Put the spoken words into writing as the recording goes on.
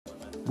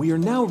We are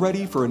now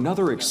ready for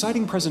another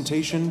exciting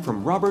presentation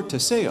from Robert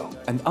Teseo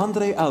and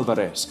Andre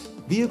Alvarez,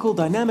 Vehicle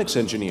Dynamics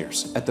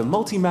Engineers at the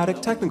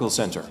Multimatic Technical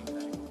Center.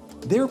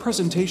 Their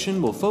presentation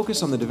will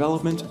focus on the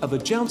development of a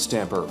Jounce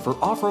damper for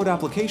off-road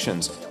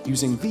applications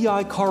using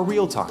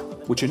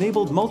VI-CarRealTime, which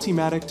enabled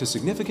Multimatic to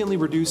significantly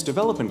reduce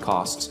development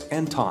costs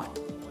and time.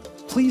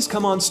 Please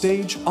come on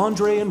stage,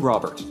 Andre and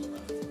Robert.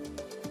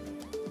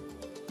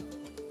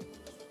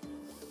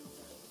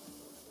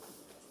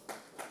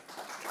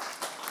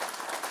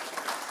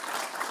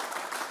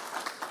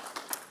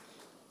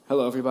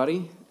 Hello,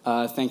 everybody.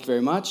 Thank you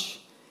very much.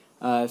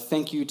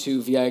 Thank you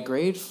to VI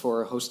Grade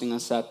for hosting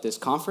us at this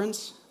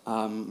conference.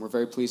 We're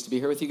very pleased to be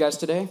here with you guys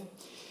today.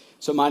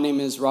 So my name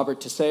is Robert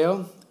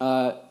Teseo.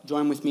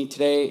 Joining with me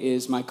today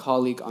is my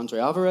colleague Andre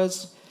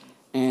Alvarez,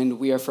 and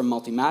we are from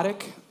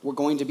Multimatic. We're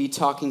going to be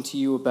talking to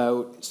you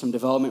about some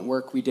development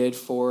work we did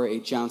for a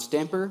Jounce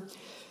damper.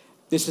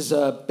 This is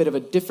a bit of a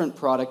different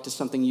product to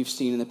something you've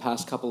seen in the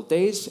past couple of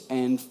days,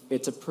 and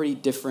it's a pretty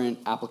different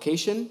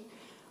application.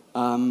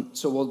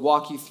 So we'll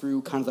walk you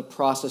through kind of the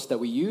process that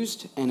we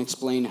used and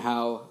explain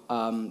how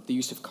the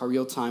use of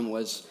VI-CarRealTime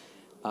was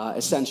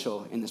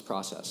essential in this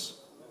process.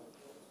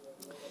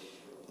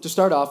 To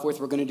start off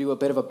with, we're going to do a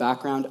bit of a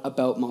background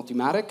about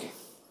Multimatic.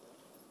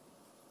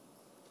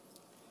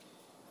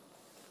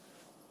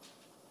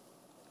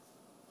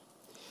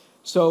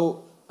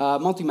 So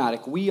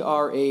Multimatic, we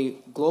are a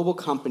global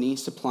company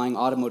supplying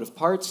automotive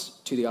parts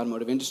to the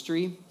automotive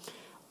industry.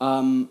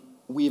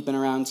 We've been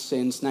around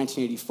since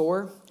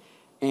 1984.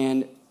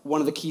 And one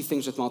of the key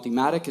things with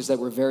Multimatic is that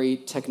we're very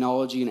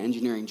technology and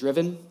engineering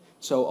driven.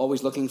 So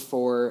always looking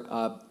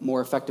for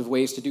more effective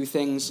ways to do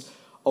things,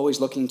 always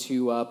looking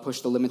to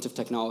push the limits of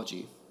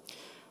technology.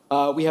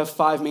 We have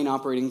 5 main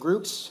operating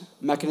groups: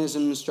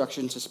 mechanisms,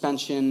 traction and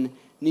suspension,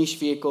 niche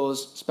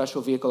vehicles,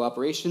 special vehicle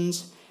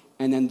operations.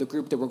 And then the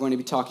group that we're going to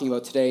be talking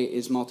about today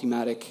is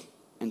Multimatic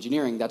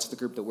Engineering. That's the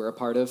group that we're a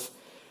part of.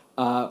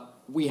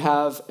 We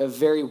have a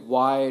very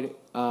wide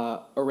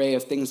array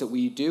of things that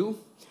we do.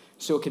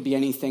 So it could be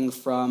anything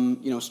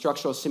from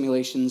structural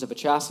simulations of a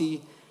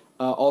chassis,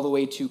 all the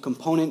way to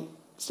component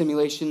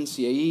simulation,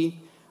 CAE,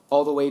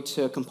 all the way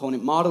to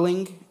component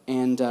modeling.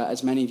 And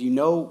as many of you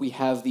know, we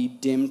have the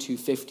DIM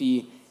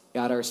 250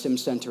 at our sim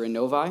center in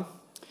Novi.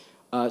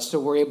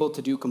 So we're able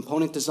to do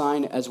component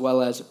design as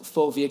well as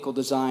full vehicle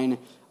design,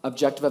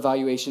 objective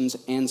evaluations,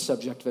 and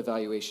subjective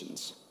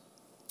evaluations.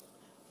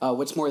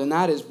 What's more than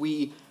that is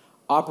we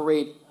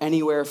operate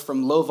anywhere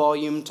from low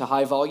volume to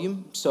high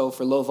volume. So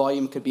for low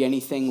volume, it could be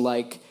anything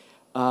like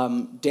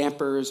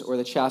dampers or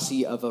the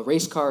chassis of a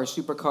race car or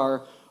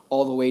supercar,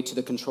 all the way to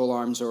the control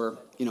arms or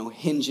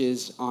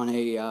hinges on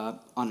an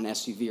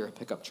SUV or a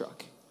pickup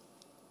truck.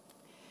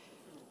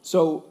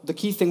 So the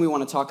key thing we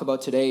want to talk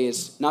about today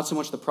is not so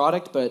much the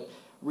product, but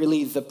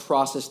really the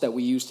process that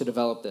we use to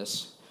develop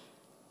this.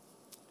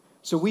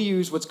 So we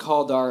use what's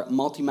called our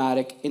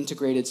Multimatic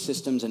Integrated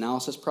Systems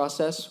Analysis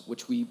process,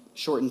 which we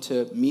shorten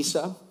to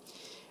MISA.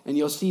 And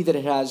you'll see that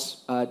it has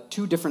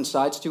 2 different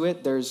sides to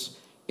it. There's,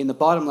 in the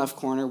bottom left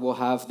corner, we'll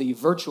have the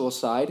virtual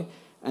side,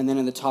 and then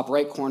in the top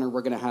right corner,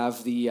 we're going to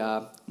have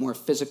the more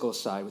physical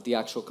side with the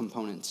actual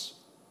components.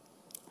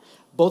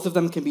 Both of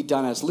them can be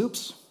done as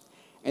loops,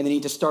 and they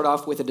need to start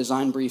off with a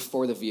design brief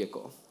for the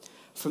vehicle.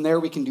 From there,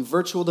 we can do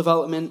virtual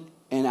development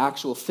and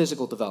actual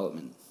physical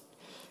development.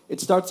 It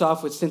starts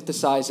off with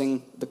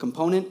synthesizing the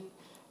component,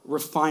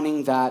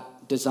 refining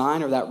that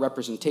design or that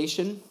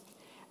representation,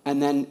 and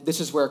then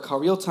this is where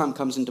VI-CarRealTime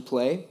comes into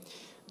play.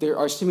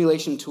 Our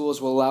simulation tools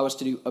will allow us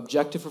to do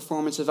objective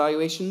performance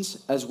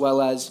evaluations as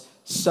well as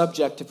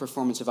subjective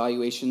performance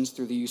evaluations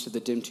through the use of the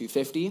DIM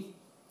 250.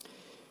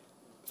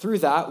 Through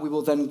that, we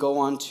will then go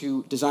on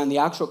to design the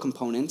actual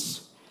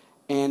components,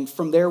 and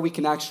from there we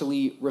can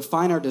actually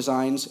refine our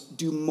designs,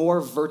 do more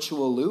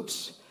virtual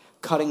loops,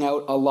 cutting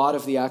out a lot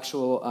of the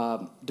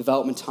actual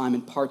development time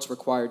and parts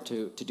required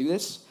to do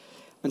this,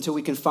 until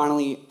we can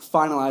finally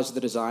finalize the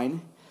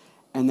design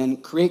and then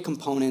create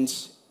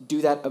components,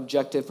 do that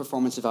objective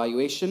performance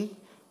evaluation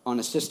on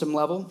a system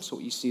level. So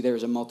what you see there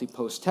is a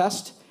multi-post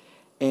test,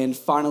 and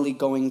finally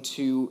going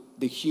to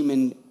the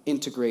human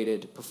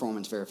integrated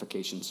performance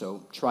verification,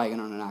 so trying it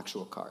on an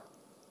actual car.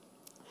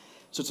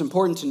 So it's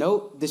important to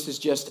note, this is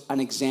just an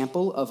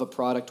example of a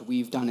product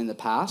we've done in the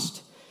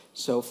past.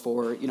 So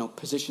for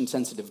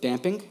position-sensitive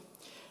damping,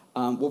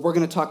 what we're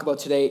going to talk about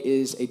today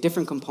is a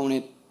different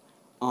component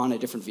on a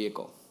different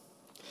vehicle.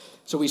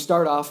 So we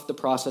start off the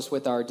process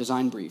with our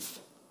design brief.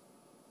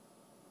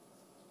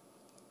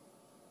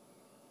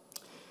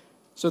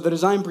 So the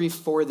design brief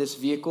for this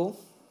vehicle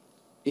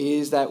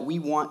is that we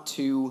want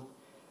to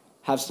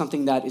have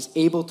something that is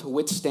able to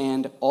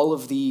withstand all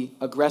of the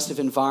aggressive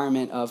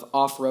environment of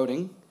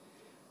off-roading.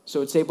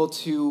 So it's able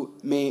to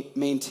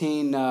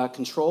maintain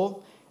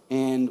control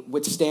and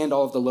withstand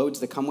all of the loads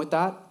that come with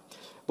that.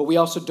 But we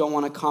also don't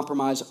want to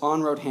compromise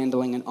on-road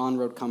handling and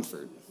on-road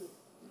comfort.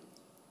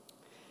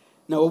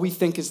 Now, what we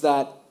think is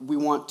that we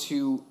want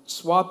to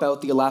swap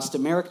out the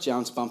elastomeric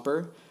Jounce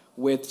bumper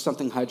with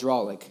something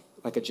hydraulic.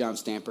 like a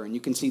Jounce damper. And you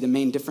can see the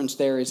main difference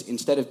there is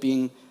instead of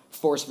being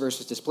force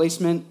versus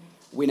displacement,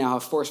 we now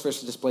have force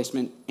versus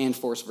displacement and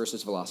force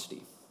versus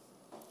velocity.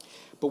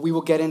 But we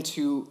will get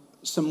into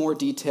some more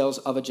details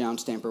of a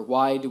Jounce damper.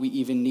 Why do we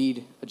even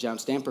need a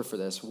Jounce damper for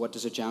this? What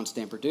does a Jounce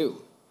damper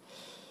do?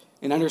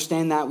 And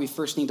understand that, we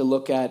first need to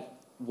look at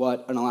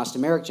what an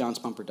elastomeric Jounce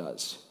bumper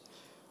does.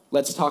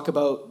 Let's talk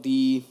about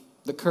the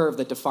curve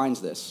that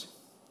defines this.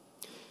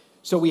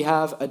 So we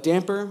have a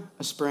damper,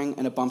 a spring,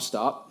 and a bump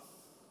stop.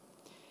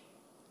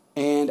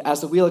 And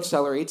as the wheel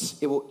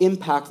accelerates, it will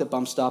impact the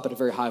bump stop at a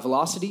very high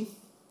velocity.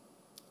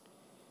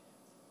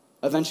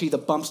 Eventually, the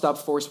bump stop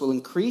force will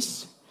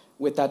increase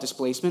with that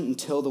displacement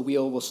until the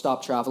wheel will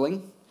stop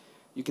traveling.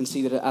 You can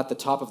see that at the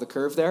top of the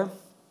curve there.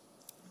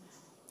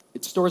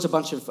 It stores a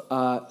bunch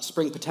of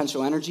spring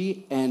potential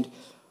energy, and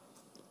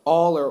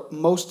all or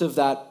most of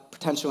that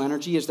potential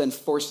energy is then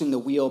forcing the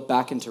wheel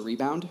back into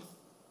rebound.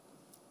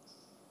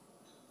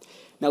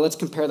 Now let's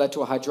compare that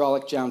to a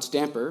hydraulic Jounce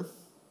damper.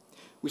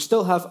 We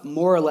still have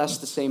more or less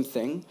the same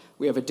thing.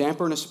 We have a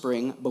damper and a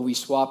spring, but we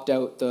swapped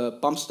out the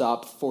bump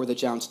stop for the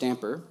Jounce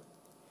damper.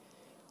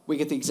 We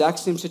get the exact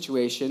same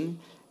situation.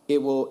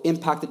 It will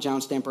impact the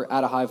Jounce damper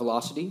at a high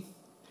velocity.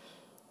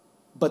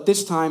 But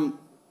this time,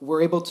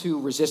 we're able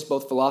to resist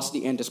both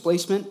velocity and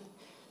displacement,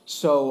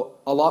 so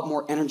a lot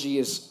more energy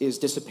is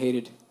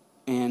dissipated,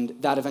 and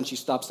that eventually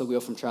stops the wheel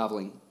from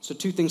traveling. So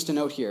 2 things to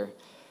note here.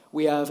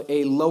 We have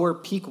a lower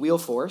peak wheel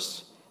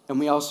force, and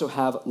we also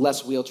have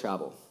less wheel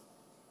travel.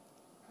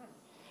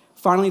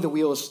 Finally, the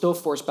wheel is still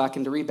forced back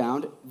into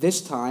rebound.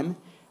 This time,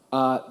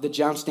 the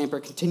Jounce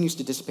damper continues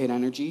to dissipate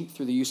energy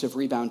through the use of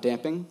rebound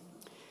damping,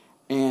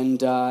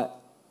 and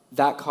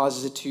that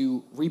causes it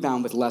to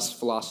rebound with less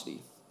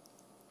velocity.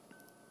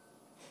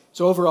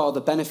 So overall,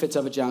 the benefits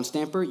of a Jounce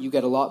damper, you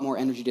get a lot more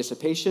energy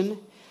dissipation,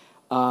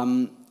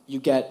 you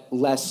get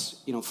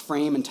less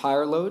frame and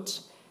tire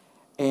loads,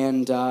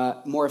 and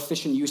more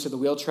efficient use of the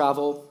wheel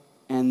travel,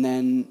 and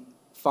then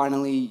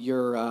finally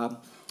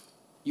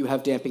you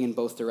have damping in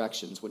both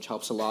directions, which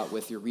helps a lot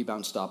with your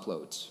rebound stop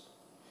loads.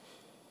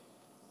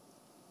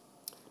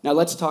 Now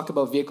let's talk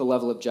about vehicle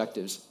level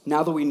objectives.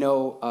 Now that we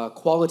know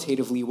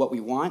qualitatively what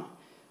we want,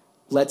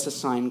 let's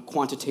assign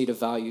quantitative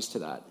values to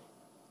that.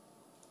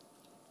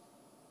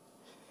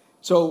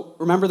 So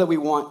remember that we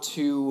want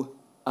to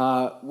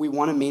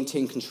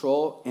maintain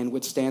control and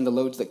withstand the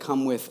loads that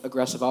come with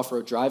aggressive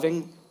off-road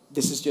driving.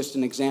 This is just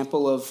an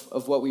example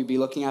of what we'd be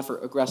looking at for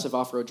aggressive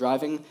off-road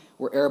driving.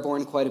 We're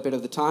airborne quite a bit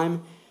of the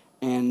time,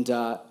 and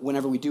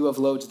whenever we do have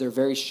loads, they're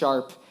very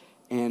sharp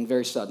and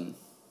very sudden.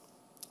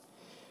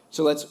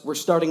 So we're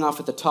starting off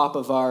at the top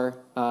of our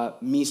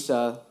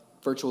MISA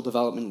virtual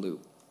development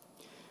loop.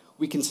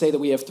 We can say that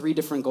we have 3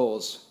 different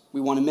goals. We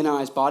want to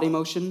minimize body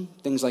motion,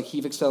 things like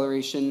heave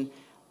acceleration,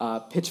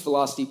 pitch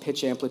velocity,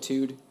 pitch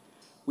amplitude.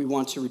 We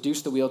want to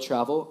reduce the wheel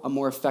travel, a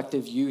more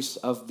effective use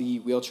of the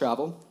wheel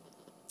travel.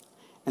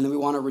 And then we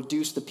want to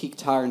reduce the peak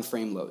tire and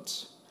frame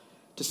loads.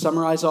 To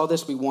summarize all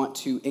this, we want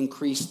to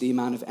increase the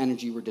amount of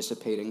energy we're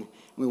dissipating, and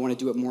we want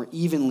to do it more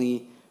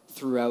evenly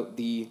throughout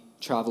the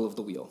travel of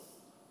the wheel.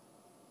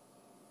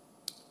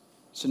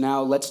 So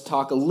now let's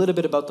talk a little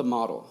bit about the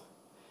model.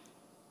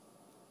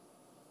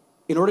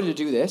 In order to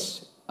do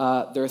this,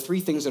 there are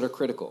 3 things that are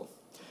critical.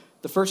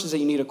 The first is that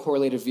you need a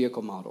correlated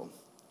vehicle model.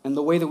 And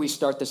the way that we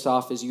start this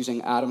off is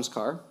using Adam's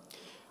car.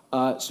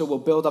 So we'll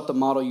build up the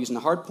model using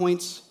the hard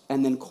points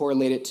and then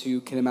correlate it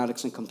to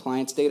kinematics and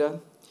compliance data.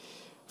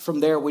 From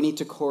there, we need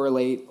to convert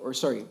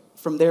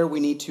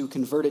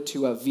it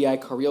to a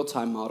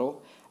VI-CarRealTime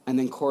model and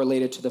then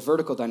correlate it to the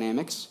vertical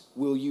dynamics.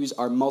 We'll use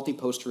our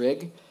multi-post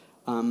rig.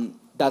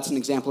 That's an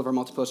example of our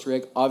multi-post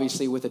rig,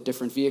 obviously with a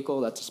different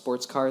vehicle. That's a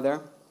sports car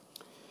there.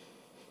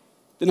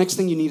 The next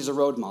thing you need is a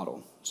road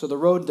model. So the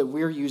road that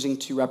we're using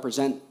to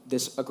represent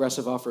this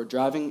aggressive off-road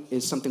driving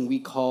is something we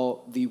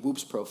call the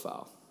Whoops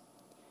profile.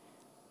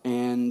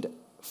 And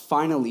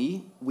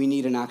finally, we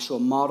need an actual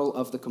model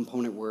of the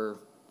component we're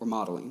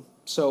modeling.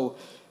 So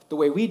the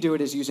way we do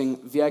it is using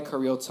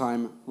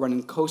VI-CarRealTime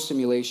running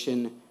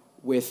co-simulation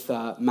with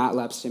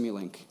MATLAB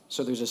Simulink.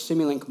 So there's a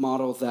Simulink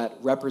model that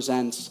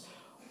represents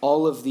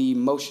all of the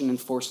motion and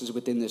forces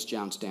within this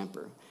Jounce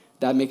damper.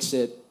 That makes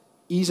it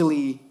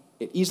easily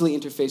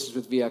interfaces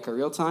with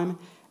VI-CarRealTime,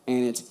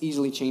 and it's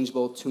easily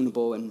changeable,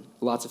 tunable, and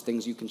lots of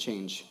things you can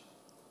change.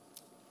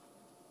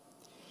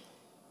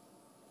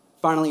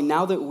 Finally,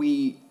 now that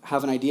we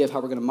have an idea of how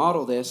we're going to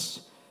model this,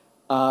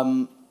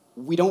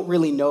 we don't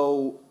really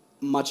know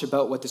much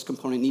about what this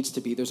component needs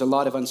to be. There's a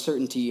lot of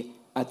uncertainty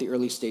at the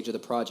early stage of the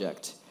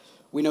project.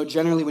 We know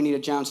generally we need a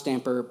Jounce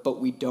damper, but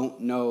we don't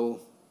know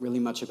really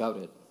much about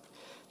it.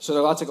 So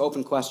there are lots of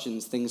open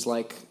questions, things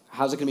like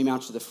how's it going to be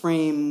mounted to the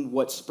frame,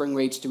 what spring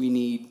rates do we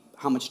need,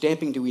 how much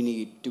damping do we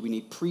need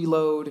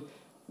preload,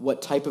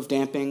 what type of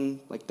damping,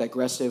 like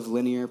digressive,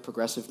 linear,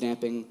 progressive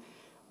damping.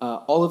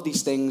 All of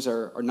these things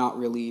are not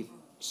really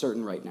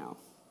certain right now.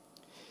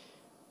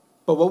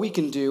 But what we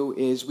can do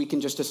is we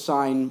can just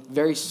assign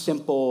very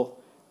simple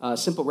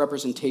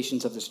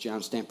representations of this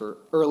Jounce damper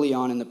early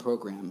on in the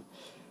program.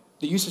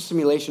 the use of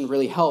simulation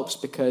really helps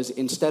because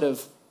instead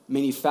of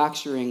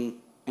manufacturing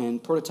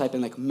and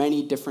prototyping like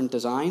many different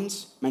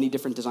designs, many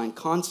different design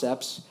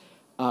concepts,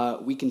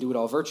 we can do it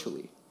all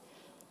virtually.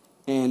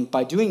 And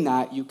by doing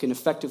that, you can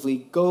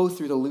effectively go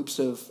through the loops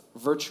of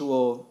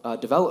virtual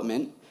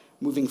development,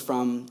 moving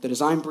from the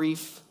design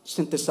brief,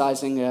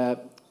 synthesizing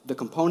the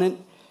component,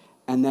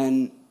 and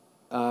then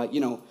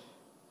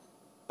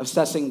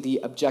assessing the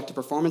objective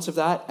performance of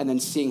that, and then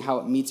seeing how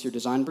it meets your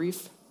design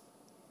brief.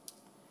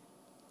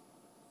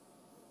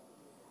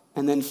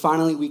 And then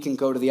finally, we can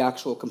go to the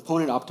actual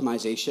component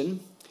optimization.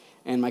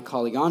 And my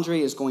colleague Andre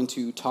is going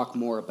to talk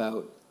more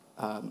about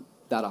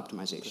that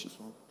optimization.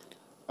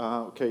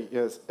 Okay,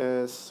 yes,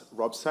 as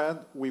Rob said,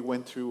 we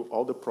went through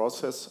all the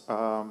process,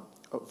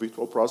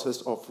 virtual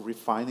process of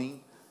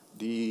refining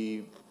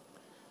the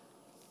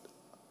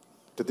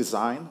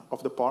design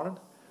of the part.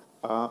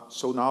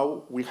 So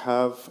now we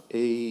have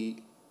a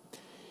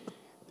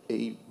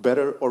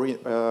better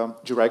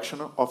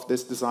direction of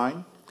this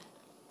design.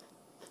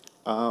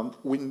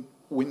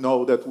 We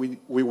know that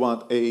we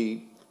want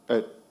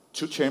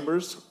two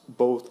chambers,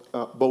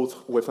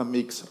 both with a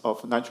mix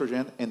of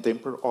nitrogen and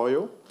damper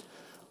oil,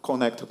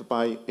 connected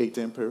by a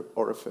damper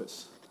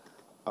orifice.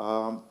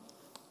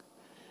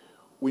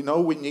 We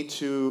know we need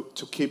to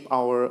keep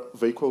our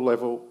vehicle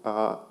level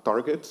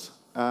targets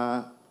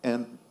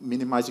and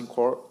minimizing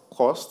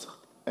cost,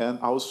 and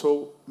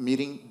also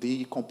meeting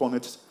the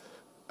components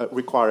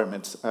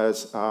requirements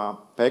as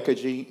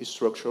packaging,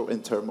 structural,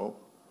 and thermal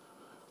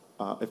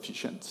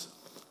efficient.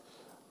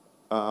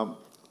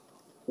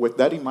 With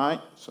that in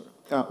mind,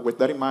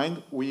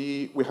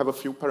 we have a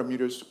few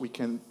parameters we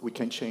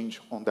can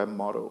change on that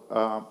model.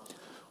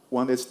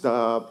 One is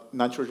the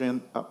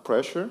nitrogen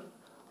pressure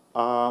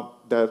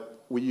that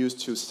we use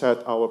to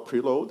set our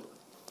preload.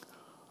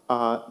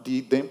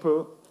 The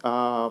damper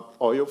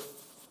oil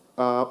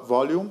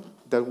volume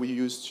that we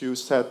use to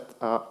set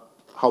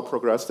how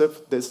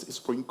progressive this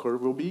spring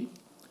curve will be.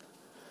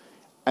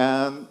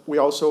 And we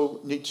also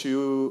need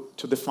to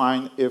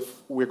define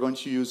if we're going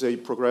to use a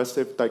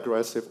progressive,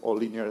 digressive, or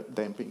linear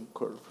damping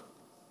curve.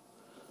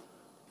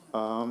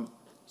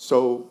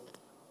 So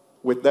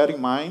with that in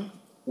mind,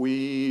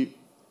 we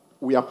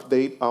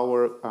update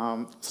our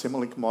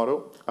Simulink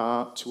model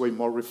to a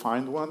more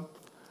refined one.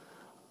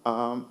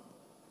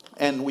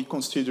 And we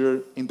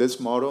consider in this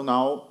model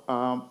now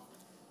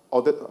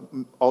all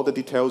the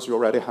details you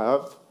already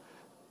have,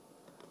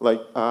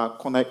 like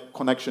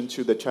connection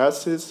to the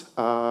chassis,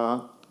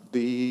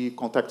 the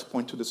contact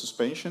point to the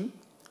suspension.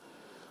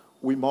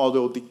 We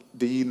model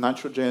the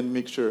nitrogen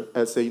mixture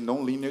as a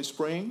nonlinear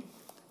spring,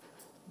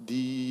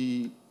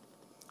 the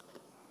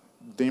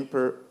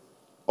damper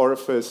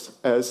orifice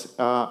as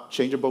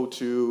changeable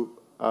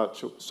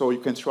so you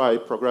can try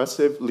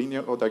progressive,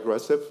 linear, or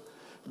digressive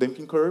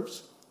damping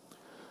curves.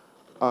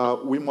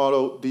 We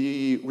model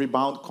the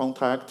rebound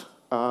contact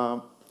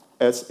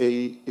as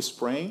a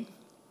spring.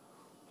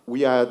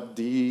 We add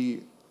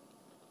the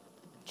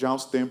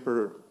Jounce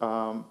damper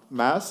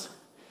mass,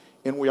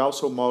 and we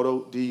also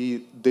model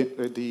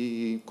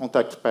the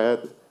contact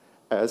pad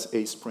as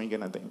a spring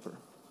and a damper.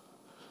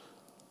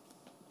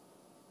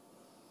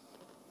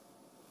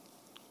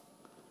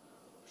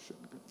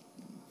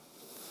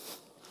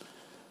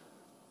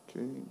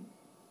 Okay.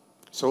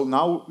 So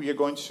now we are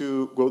going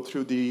to go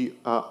through the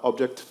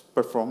object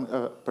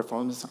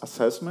performance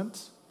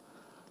assessments.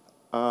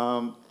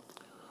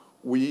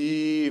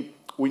 We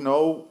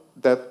know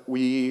that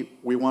we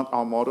want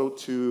our model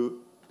to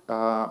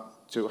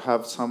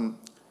have some.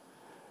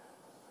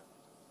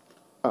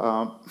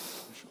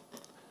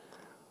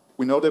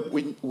 We know that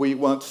we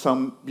want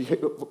some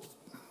behavior.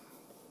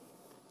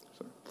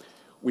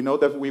 We know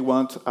that we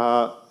want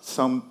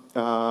some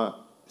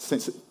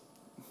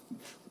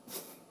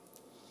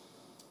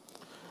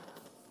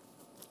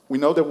we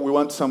know that we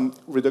want some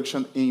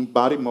reduction in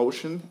body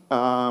motion,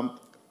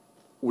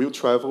 wheel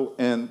travel,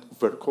 and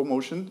vertical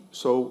motion.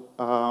 So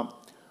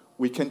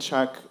we can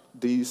check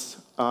these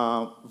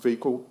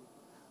vehicle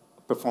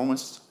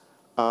performance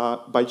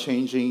by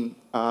changing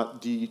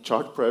the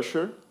charge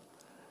pressure,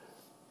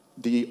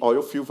 the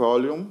oil fuel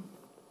volume,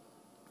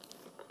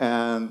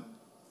 and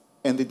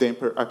the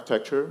damper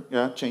architecture,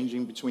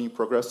 changing between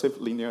progressive,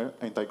 linear,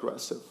 and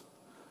digressive.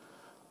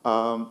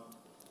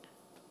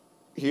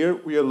 Here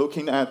we are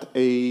looking at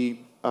a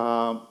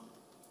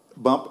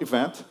bump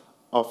event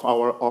of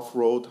our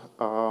off-road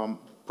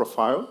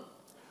profile,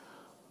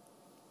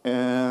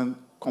 and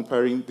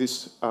comparing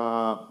this,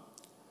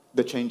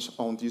 the change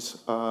on this,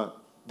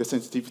 the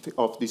sensitivity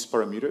of these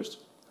parameters.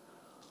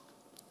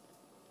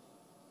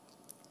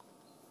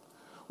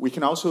 We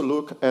can also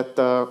look at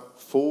the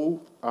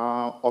full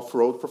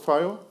off-road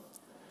profile,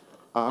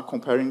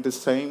 comparing the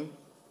same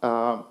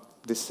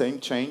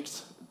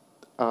change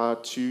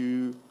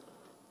to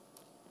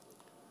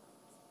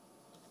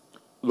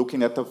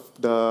looking at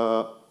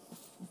the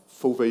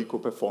full vehicle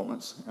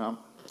performance.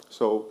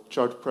 So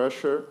charge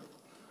pressure,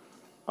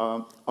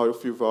 oil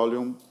fuel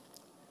volume,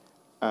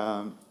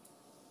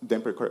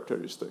 damper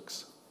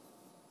characteristics.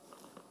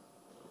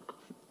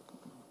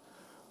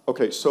 OK,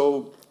 Okay,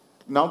 so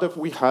now that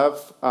we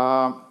have,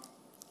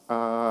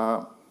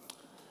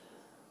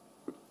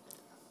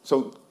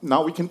 so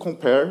now we can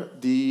compare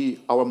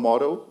our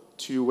model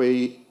to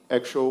a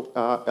actual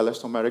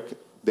elastomeric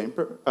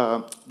damper,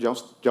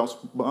 Jounce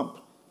bump.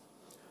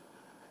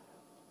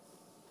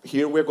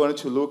 Here we're going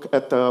to look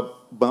at the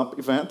bump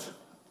event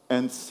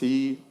and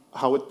see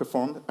how it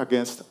performed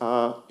against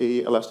a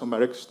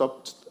elastomeric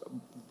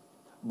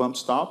bump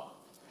stop.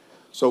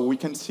 So we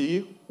can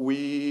see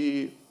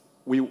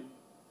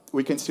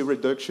we can see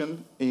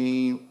reduction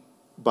in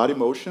body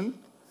motion,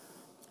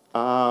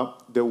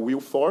 the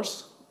wheel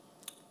force,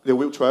 the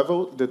wheel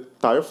travel, the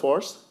tire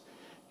force,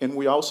 and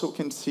we also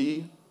can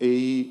see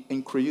a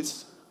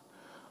increase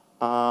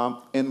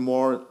and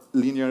more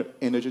linear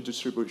energy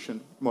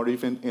distribution, more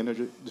even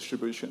energy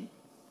distribution.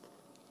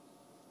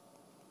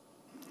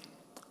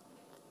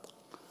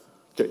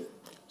 Okay,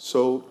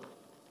 so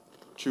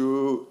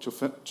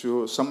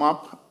to sum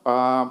up,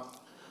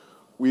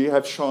 we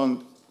have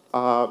shown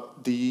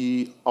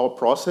our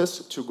process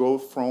to go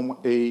from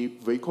a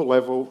vehicle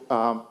level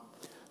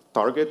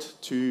target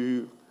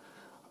to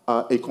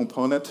a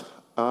component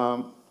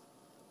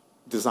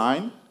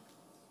design,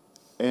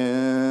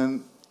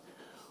 and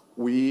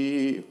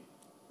we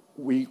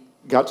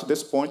got to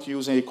this point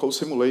using a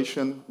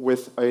co-simulation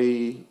with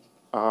a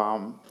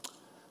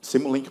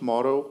Simulink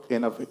model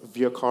and a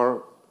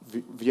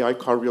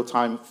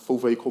VI-CarRealTime full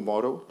vehicle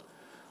model.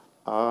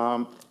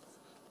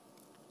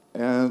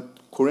 And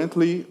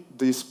currently,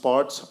 these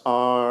parts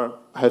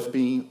have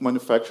been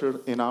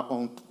manufactured in our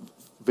own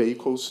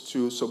vehicles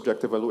to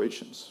subject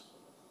evaluations.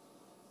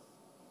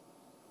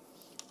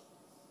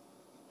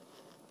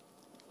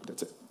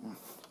 That's it.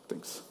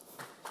 Thanks.